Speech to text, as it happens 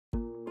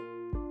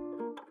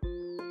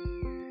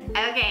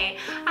Okay,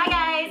 hi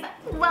guys,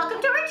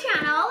 welcome to our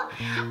channel.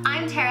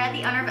 I'm Tara,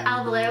 the owner of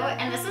Elle, Bleu,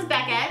 and this is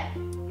Becca.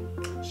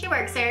 She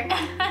works here.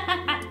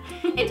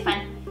 It's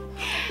fun.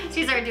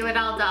 She's our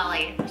do-it-all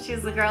dolly.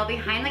 She's the girl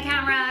behind the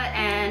camera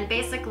and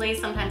basically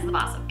sometimes the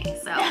boss of me.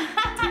 So,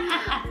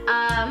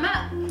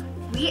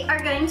 we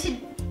are going to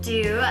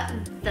do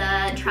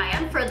the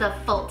try-on for the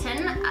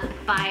Fulton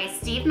by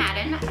Steve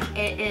Madden.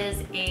 It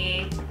is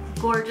a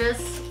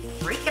gorgeous,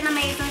 freaking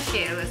amazing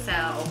shoe.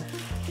 So,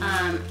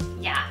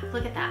 yeah,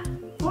 look at that.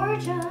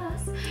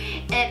 Gorgeous.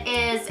 It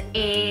is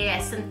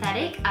a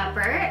synthetic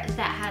upper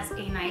that has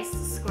a nice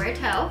square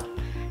toe,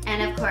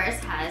 and of course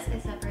has a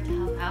zipper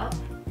to help out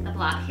the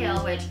block heel,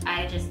 which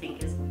I just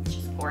think is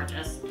just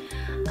gorgeous.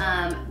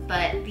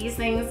 But these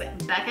things,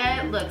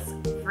 Becca looks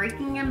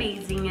freaking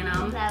amazing in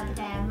them. Love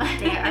them.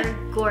 They are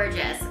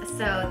gorgeous.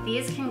 So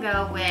these can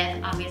go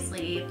with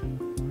obviously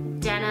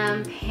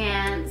denim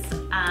pants,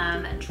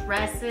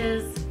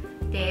 dresses.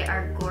 They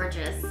are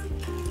gorgeous.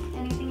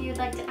 Anything you'd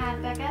like to add,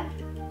 Becca?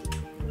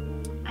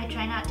 I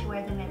try not to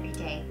wear them every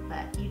day,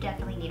 but you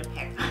definitely need a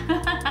pair.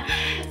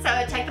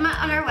 So check them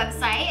out on our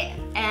website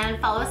and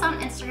follow us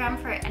on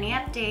Instagram for any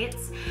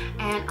updates,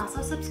 and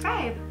also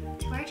subscribe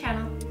to our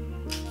channel.